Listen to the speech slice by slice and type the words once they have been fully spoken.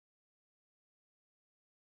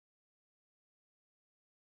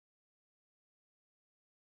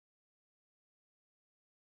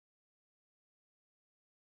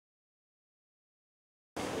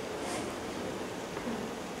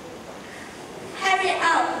Hurry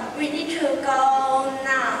up, we need to go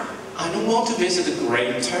now. I don't want to visit the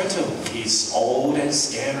great turtle. He's old and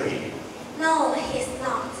scary. No, he's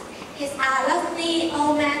not. He's a lovely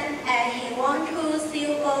old man and he wants to see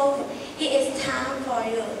you both. It is time for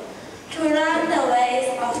you to learn the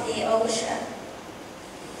ways of the ocean.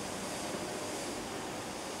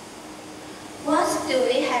 What do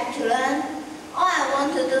we have to learn? All I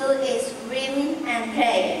want to do is swim and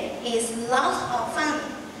play. It's lots of fun.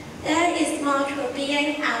 There is more to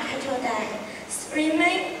being a turtle than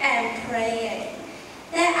swimming and playing.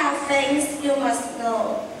 There are things you must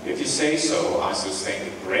know. If you say so, I should think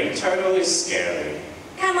the great turtle is scary.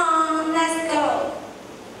 Come on, let's go.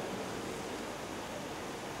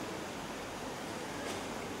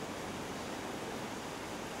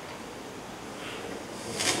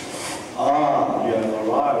 You have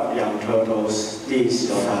arrived, young turtles. This is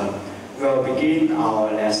your time. We'll begin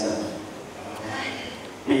our lesson.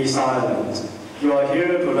 Be silent. You are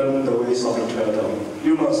here to learn the ways of the turtle.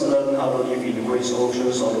 You must learn how to live in the great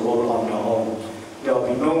oceans of the world on your own. There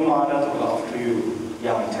will be no mother to look after you,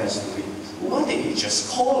 young testament. What did he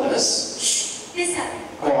just call us? Shh, listen.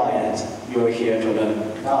 Quiet. You are here to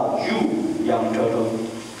learn. Now you, young turtle.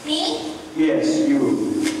 Me? Yes, you.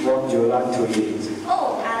 What do you like to eat?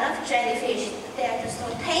 Oh, I love jellyfish. They are just so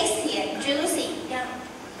tasty and juicy. Yeah.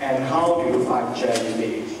 And how do you find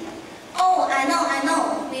jellyfish? Oh, I know.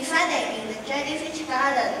 We find them in the jellyfish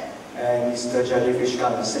garden. And is the jellyfish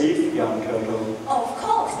garden safe, young turtle? Of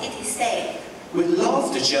course, it is safe. We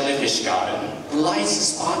love the jellyfish garden. The lights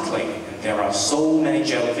are sparkling, and there are so many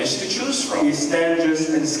jellyfish to choose from. It's dangerous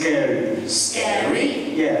and scary.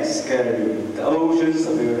 Scary? Yes, scary. The oceans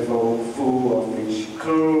are beautiful, full of fish,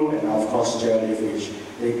 cruel, and of course jellyfish.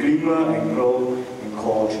 They glimmer and glow and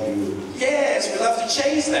call to you. Yes, we love to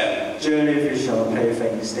chase them. Jellyfish are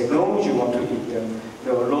playthings. They know you want to eat them.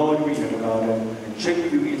 They will lure you into the garden and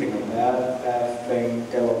trick you eating a bad thing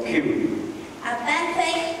that will kill you. A bad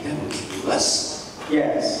thing? They will kill us?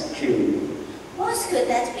 Yes, kill you. What could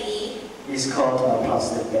that be? It's called a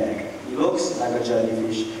plastic bag. It looks like a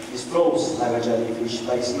jellyfish. It floats like a jellyfish,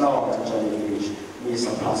 but it's not a jellyfish. It's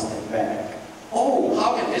a plastic bag. Oh,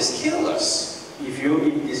 how can this kill us? If you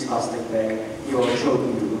eat this plastic bag, it will choke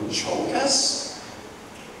you. Choke us?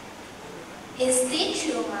 Is it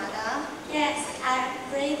true, Mother? Yes, I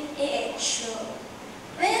believe it is true.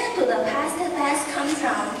 Where do the plastic bags come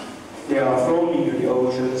from? They are thrown into the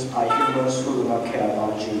oceans by humans who do not care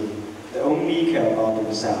about you. They only care about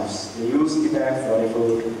themselves. They use the bag for their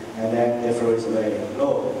food, and then they throw it away.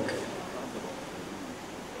 Look.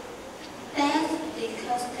 That's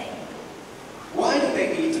disgusting. Why do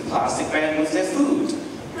they eat the plastic bag with their food?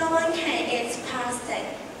 No one can eat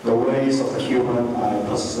plastic. The ways of the human are a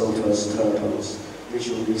puzzle to us turtles. We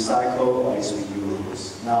should recycle what is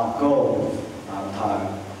reused. Now go. I'm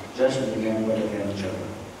tired. Just remember the danger.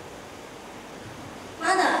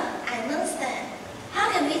 Mother, I understand. How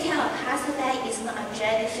can we tell a plastic bag is not a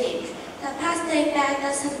jellyfish? The plastic bag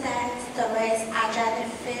doesn't dance the ways a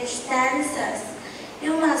jellyfish dances.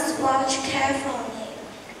 You must watch carefully.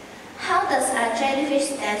 How does a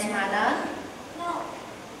jellyfish dance, Mother? No.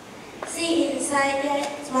 See inside it,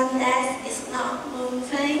 one that is not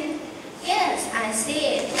moving. Yes, I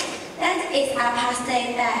see it. That is a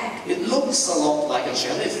plastic bag. It looks a lot like a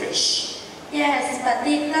jellyfish. Yes, but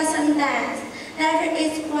it doesn't dance. Never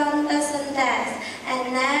is one doesn't dance,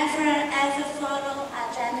 and never ever follow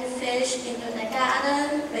a jellyfish into the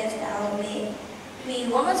garden without me.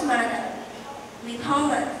 We won't, Mother. We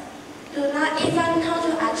promise. Do not even talk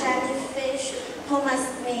to a jellyfish.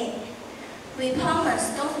 Promise me. We promise,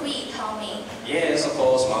 don't we, Tommy? Yes, of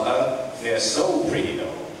course, Mother. They're so pretty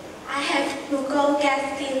though. I have to go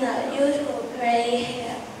get dinner. You two play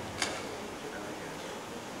here.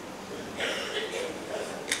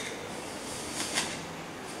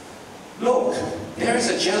 Look, there is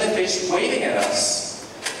a jellyfish waving at us.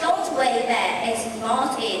 Don't wave there, it's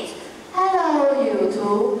not it. Hello, you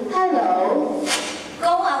two. Hello.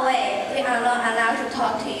 Go away, we are not allowed to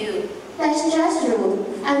talk to you. That's just rude.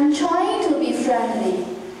 I'm trying to be friendly.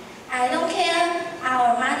 I don't care,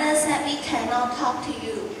 our mother said we cannot talk to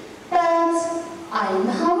you. But I'm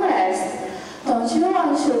harmless. Don't you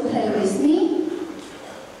want to play with me?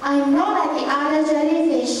 I'm not like the other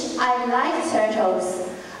jellyfish. I like turtles.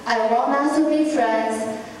 I want us to be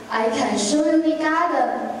friends. I can show you the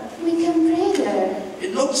garden. We can play there.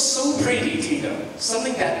 It looks so pretty, Tina.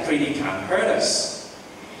 Something that pretty can't hurt us.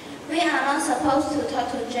 We are not supposed to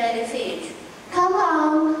talk to jellyfish. Come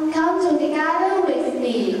on, come to the garden with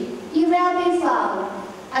me. It will be fun.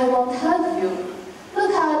 I won't hurt you.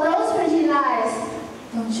 Look at those pretty lights.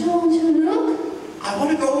 Don't you want to look? I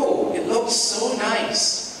want to go. It looks looks so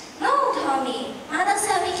nice. No, Tommy. Mother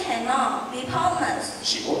said we cannot. We promise.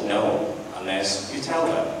 She won't know unless you tell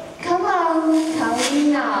her. Come on, come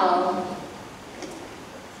in now.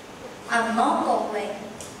 I'm not going.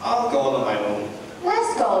 I'll go on my own.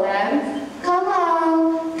 Let's go then. Come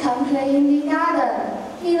on, come play in the garden.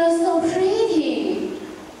 It looks so pretty.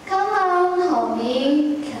 Come on,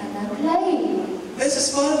 homie, can I play? This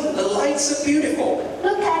is fun. The lights are beautiful.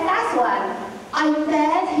 Look at that one. I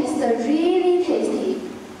bet he's really tasty.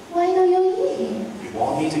 Why don't you eat him? You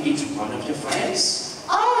want me to eat one of your friends?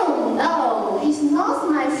 Oh no, he's not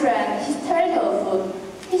my friend. He's turtle food.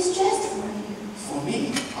 It's just for you. For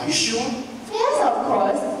me? Are you sure? Yes, of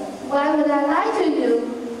course. Why would I lie to you?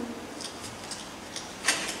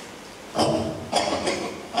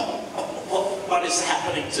 What is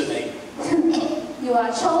happening to me? You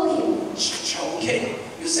are choking. Choking?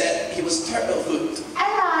 You said he was turtle food. I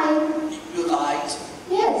lied. You lied.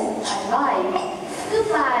 Yes, I lied.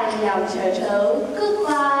 Goodbye, young turtle.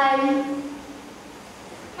 Goodbye.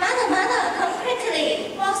 Mother, come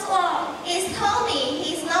quickly. What's wrong? It's Tommy.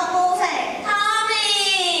 He's not moving.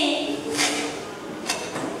 Tommy!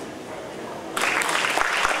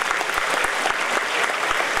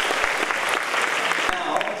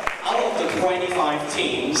 Now, out of the 25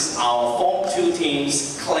 teams, our Form 2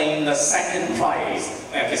 teams claim the second place.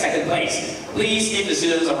 Please give the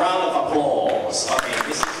students a round of applause. Okay,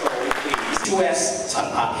 this is all, please. 2S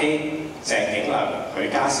陳柏希、鄭景良、許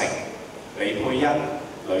嘉誠、李佩欣、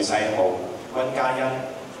呂世浩、溫嘉欣、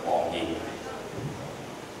黃妍。